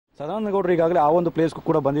ಸದಾನಂದ ಗೌಡರು ಈಗಾಗಲೇ ಆ ಒಂದು ಪ್ಲೇಸ್ಗೂ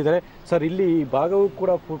ಕೂಡ ಬಂದಿದ್ದಾರೆ ಸರ್. ಇಲ್ಲಿ ಈ ಭಾಗವು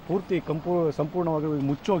ಕೂಡ ಪೂರ್ತಿ ಸಂಪೂರ್ಣವಾಗಿ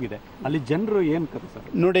ಮುಚ್ಚೋಗಿದೆ. ಅಲ್ಲಿ ಜನರು ಏನು ಕತೆ ಸರ್?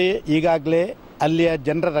 ನೋಡಿ, ಈಗಾಗಲೇ ಅಲ್ಲಿಯ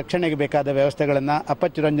ಜನರ ರಕ್ಷಣೆಗೆ ಬೇಕಾದ ವ್ಯವಸ್ಥೆಗಳನ್ನು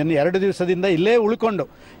ಅಪ್ಪಚ್ಚು ರಂಜನ್ 2 ದಿವಸದಿಂದ ಇಲ್ಲೇ ಉಳ್ಕೊಂಡು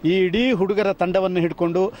ಈ ಇಡೀ ಹುಡುಗರ ತಂಡವನ್ನು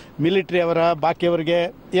ಹಿಡ್ಕೊಂಡು ಮಿಲಿಟರಿಯವರ ಬಾಕಿಯವರಿಗೆ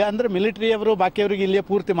ಅಂದರೆ ಮಿಲಿಟರಿಯವರು ಬಾಕಿಯವರಿಗೆ ಇಲ್ಲಿಯ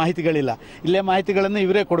ಪೂರ್ತಿ ಮಾಹಿತಿಗಳಿಲ್ಲ. ಇಲ್ಲೇ ಮಾಹಿತಿಗಳನ್ನು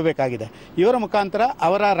ಇವರೇ ಕೊಡಬೇಕಾಗಿದೆ. ಇವರ ಮುಖಾಂತರ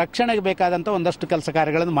ಅವರ ರಕ್ಷಣೆಗೆ ಬೇಕಾದಂಥ ಒಂದಷ್ಟು ಕೆಲಸ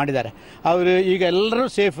ಕಾರ್ಯಗಳನ್ನು ಮಾಡಿದ್ದಾರೆ. ಅವರು ಈಗ ಎಲ್ಲರೂ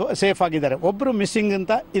ಸೇಫ್ ಆಗಿದ್ದಾರೆ. ಒಬ್ಬರು ಮಿಸ್ಸಿಂಗ್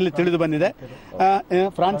ಅಂತ ಇಲ್ಲಿ ತಿಳಿದು ಬಂದಿದೆ.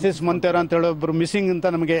 ಫ್ರಾನ್ಸಿಸ್ ಮೊಂತೆರೋ ಅಂತ ಹೇಳಿ ಒಬ್ಬರು ಮಿಸ್ಸಿಂಗ್ ಅಂತ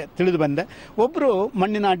ನಮಗೆ ತಿಳಿದು ಬಂದಿದೆ. ಒಬ್ಬರು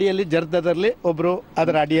ಮಣ್ಣಿನ ಅಡಿಯಲ್ಲಿ ಜರ್ದದಲ್ಲಿ ಒಬ್ಬರು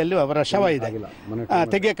ಅದರ ಅಡಿಯಲ್ಲಿ ಅವರ ಶವ ಇದೆ,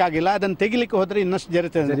 ತೆಗಿಯಕ್ಕಾಗಿಲ್ಲ. ಅದನ್ನು ತೆಗಿಲಿಕ್ಕೆ ಹೋದ್ರೆ ಇನ್ನಷ್ಟು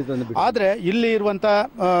ಜರಿತ. ಆದರೆ ಇಲ್ಲಿ ಇರುವಂತ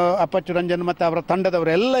ಅಪ್ಪಚ್ಚು ರಂಜನ್ ಮತ್ತು ಅವರ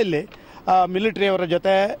ತಂಡದವರೆಲ್ಲ ಇಲ್ಲಿ ಮಿಲಿಟರಿಯವರ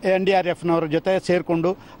ಜೊತೆ NDRFನವರ ಜೊತೆ ಸೇರಿಕೊಂಡು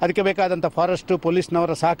ಅದಕ್ಕೆ ಬೇಕಾದಂಥ ಫಾರೆಸ್ಟ್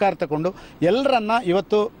ಪೊಲೀಸ್ನವರ ಸಹಕಾರ ತಗೊಂಡು ಎಲ್ಲರನ್ನ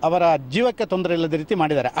ಇವತ್ತು ಅವರ ಜೀವಕ್ಕೆ ತೊಂದರೆ ಇಲ್ಲದ ರೀತಿ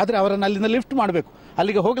ಮಾಡಿದ್ದಾರೆ. ಆದರೆ ಅವರನ್ನು ಅಲ್ಲಿಂದ ಲಿಫ್ಟ್ ಮಾಡಬೇಕು,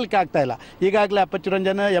 ಅಲ್ಲಿಗೆ ಹೋಗ್ಲಿಕ್ಕೆ ಆಗ್ತಾ ಇಲ್ಲ. ಈಗಾಗಲೇ ಅಪ್ಪಚ್ಚು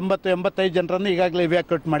ರಂಜನ್ 80-85 ಜನರನ್ನು ಈಗಾಗಲೇ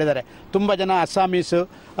ಇವ್ಯಾಕ್ಯುವೇಟ್ ಮಾಡಿದ್ದಾರೆ. ತುಂಬ ಜನ ಅಸ್ಸಾಮೀಸ್,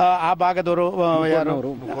 ಆ ಭಾಗದವರು,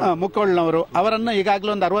 ಯಾರು ಮುಕ್ಕೋಳ್ನವರು, ಅವರನ್ನು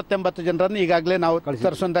ಈಗಾಗಲೇ ಒಂದು 60-80 ಜನರನ್ನು ಈಗಾಗಲೇ ನಾವು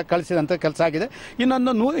ಕಳಿಸಿದಂಥ ಕೆಲಸ ಆಗಿದೆ.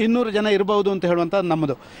 ಇನ್ನೊಂದು 200 ಜನ ಇರಬಹುದು ಅಂತ ಹೇಳುವಂಥ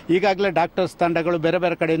ನಮ್ಮದು. ಈಗಾಗಲೇ ಡಾಕ್ಟರ್ಸ್ ತಂಡಗಳು ಬೇರೆ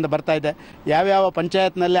ಬೇರೆ ಕಡೆಯಿಂದ ಬರ್ತಾ ಇದೆ. ಯಾವ್ಯಾವ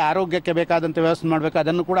ಪಂಚಾಯತ್ನಲ್ಲಿ ಆರೋಗ್ಯಕ್ಕೆ ಬೇಕಾದಂಥ ವ್ಯವಸ್ಥೆ ಮಾಡಬೇಕು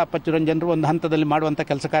ಅದನ್ನು ಕೂಡ ಅಪ್ಪಚ್ಚು ರಂಜನರು ಒಂದು ಹಂತದಲ್ಲಿ ಮಾಡುವಂಥ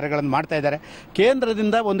ಕೆಲಸ ಕಾರ್ಯಗಳನ್ನು ಮಾಡ್ತಾ ಇದ್ದಾರೆ.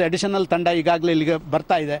 ಕೇಂದ್ರದಿಂದ ಒಂದು ಅಡಿಷನಲ್ ತಂಡ ಈಗಾಗಲೇ ಇಲ್ಲಿಗೆ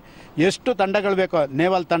ಬರ್ತಾ ಇದೆ. ಎಷ್ಟು ತಂಡಗಳು ಬೇಕೋ,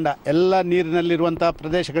 ನೇವಲ್ ತಂಡ ಎಲ್ಲ ನೀರಿನಲ್ಲಿರುವಂಥ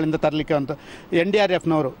ಪ್ರದೇಶಗಳಿಂದ ತರಲಿಕ್ಕೆ ಅಂತ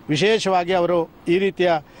NDRFನವರು ವಿಶೇಷವಾಗಿ ಅವರು ಈ ರೀತಿಯ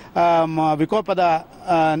ವಿಕೋಪದ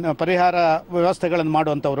ಪರಿಹಾರ ವ್ಯವಸ್ಥೆಗಳನ್ನು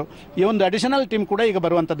ಮಾಡುವಂಥವರು. ಈ ಒಂದು ಅಡಿಷನಲ್ ಟೀಮ್ ಕೂಡ ಈಗ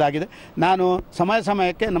ಬರುವಂಥದ್ದಾಗಿದೆ. ನಾನು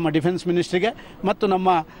ಸಮಯಕ್ಕೆ ನಮ್ಮ ಡಿಫೆನ್ಸ್ ಮಿನಿಸ್ಟ್ರಿಗೆ ಮತ್ತು ನಮ್ಮ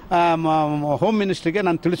ಹೋಮ್ ಮಿನಿಸ್ಟ್ರಿಗೆ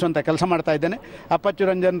ನಾನು ತಿಳಿಸುವಂಥ ಕೆಲಸ ಮಾಡ್ತಾ ಇದ್ದೇನೆ. ಅಪ್ಪಚ್ಚು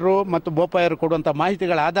ರಂಜನರು ಮತ್ತು ಬೋಪಾಯರು ಕೊಡುವಂಥ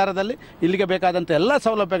ಮಾಹಿತಿಗಳ ಆಧಾರದಲ್ಲಿ ಇಲ್ಲಿಗೆ ಬೇಕಾದಂಥ ಎಲ್ಲ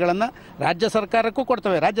ಸೌಲಭ್ಯಗಳನ್ನು ರಾಜ್ಯ ಸರ್ಕಾರಕ್ಕೂ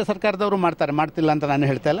ಕೊಡ್ತವೆ. ರಾಜ್ಯ ಸರ್ಕಾರದವರು ಮಾಡ್ತಿಲ್ಲ ಅಂತ ನಾನು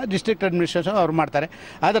ಹೇಳ್ತಾ ಇಲ್ಲ, ಡಿಸ್ಟ್ರಿಕ್ಟ್ ಅಡ್ಮಿನಿಸ್ಟ್ರೇಷನ್ ಅವರು ಮಾಡ್ತಾರೆ.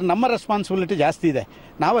 ಆದರೆ ನಮ್ಮ ರೆಸ್ಪಾನ್ಸಿಬಿಲಿಟಿ ಜಾಸ್ತಿ ಇದೆ.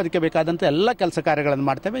 ನಾವು ಅದಕ್ಕೆ ಬೇಕಾದಂಥ ಎಲ್ಲ ಕೆಲಸ ಕಾರ್ಯಗಳನ್ನು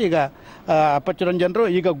ಮಾಡ್ತೇವೆ. ಈಗ ಅಪ್ಪಚ್ಚು ರಂಜನರು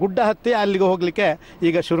ಈಗ ಗುಡ್ಡ ಹತ್ತಿ ಅಲ್ಲಿಗೆ ಹೋಗಲಿಕ್ಕೆ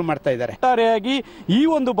ಈಗ ಶುರು ಮಾಡ್ತಾ ಇದ್ದಾರೆ. ಒಟ್ಟಾರೆಯಾಗಿ ಈ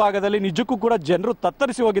ಒಂದು ಭಾಗದಲ್ಲಿ ನಿಜಕ್ಕೂ ಕೂಡ ಜನರು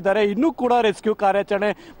ತತ್ತರಿಸಿ ಹೋಗಿದ್ದಾರೆ. ಇನ್ನೂ ಕೂಡ ರೆಸ್ಕ್ಯೂ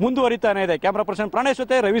ಕಾರ್ಯಾಚರಣೆ ಮುಂದುವರಿತಾನೆ ಇದೆ. ಕ್ಯಾಮರಾ ಪರ್ಸನ್ ಪ್ರಾಣೇಶ್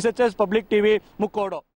ಜೊತೆ ರವಿ ಸೆಚಸ್, ಪಬ್ಲಿಕ್ ಟಿವಿ, ಮುಕ್ಕೋಡು.